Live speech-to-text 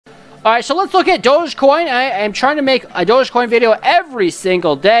Alright, so let's look at Dogecoin. I am trying to make a Dogecoin video every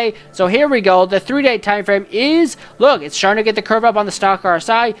single day. So here we go. The 3-day time frame is, look, it's starting to get the curve up on the stock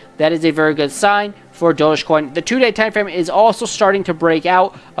RSI. That is a very good sign for Dogecoin. The 2-day time frame is also starting to break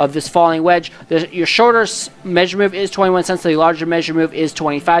out of this falling wedge. Your shorter measure move is 21 cents. The larger measure move is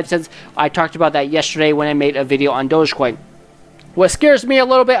 25 cents. I talked about that yesterday when I made a video on Dogecoin. What scares me a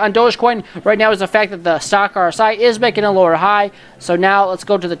little bit on Dogecoin right now is the fact that the stock RSI is making a lower high. So now let's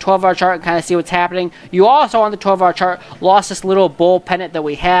go to the 12-hour chart and kind of see what's happening. You also on the 12-hour chart lost this little bull pennant that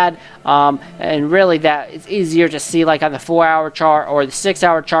we had. And really that it's easier to see like on the 4-hour chart or the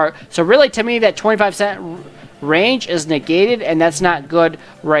 6-hour chart. So really to me that 25-cent range is negated, and that's not good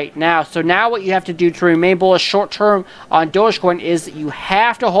right now. So now what you have to do to remain bullish short term on Dogecoin is that you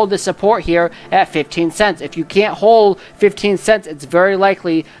have to hold the support here at 15 cents. If you can't hold 15 cents, it's very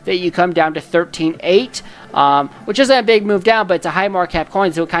likely that you come down to 13.8, which isn't a big move down, but it's a high market cap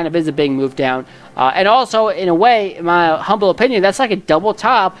coin, so it kind of is a big move down. And also, in a way, in my humble opinion, that's like a double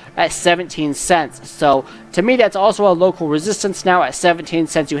top at 17 cents. So, to me, that's also a local resistance now at 17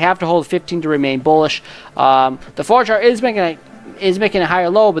 cents. You have to hold 15 to remain bullish. The 4 chart is making a higher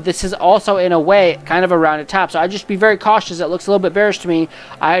low, but this is also, in a way, kind of around a top. So, I'd just be very cautious. It looks a little bit bearish to me.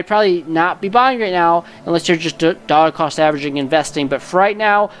 I'd probably not be buying right now unless you're just dollar cost averaging investing. But for right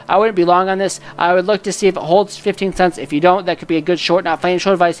now, I wouldn't be long on this. I would look to see if it holds 15 cents. If you don't, that could be a good short. Not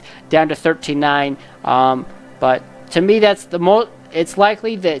financial advice, down to 13.9. But to me, that's the most. It's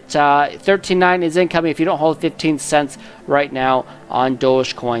likely that 13.9 is incoming if you don't hold 15 cents right now on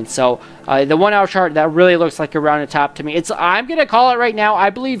Dogecoin. So the 1-hour chart, that really looks like around the top to me. I'm going to call it right now. I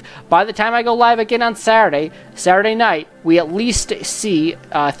believe by the time I go live again on Saturday night, we at least see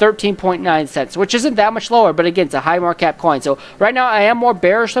 13.9 cents, which isn't that much lower. But again, it's a high market cap coin. So right now, I am more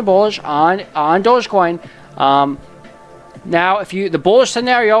bearish than bullish on Dogecoin. Now, the bullish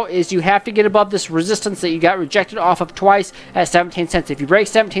scenario is you have to get above this resistance that you got rejected off of twice at 17 cents. If you break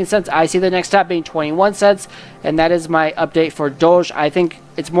 17 cents, I see the next step being 21 cents, and that is my update for Doge. I think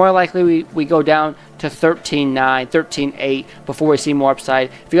it's more likely we go down to 13.9, 13.8 before we see more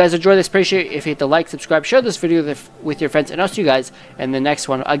upside. If you guys enjoyed this, appreciate it if you hit the like, subscribe, share this video with your friends, and I'll see you guys in the next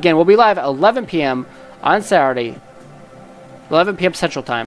one. Again, we'll be live at 11 p.m. on Saturday, 11 p.m. Central Time.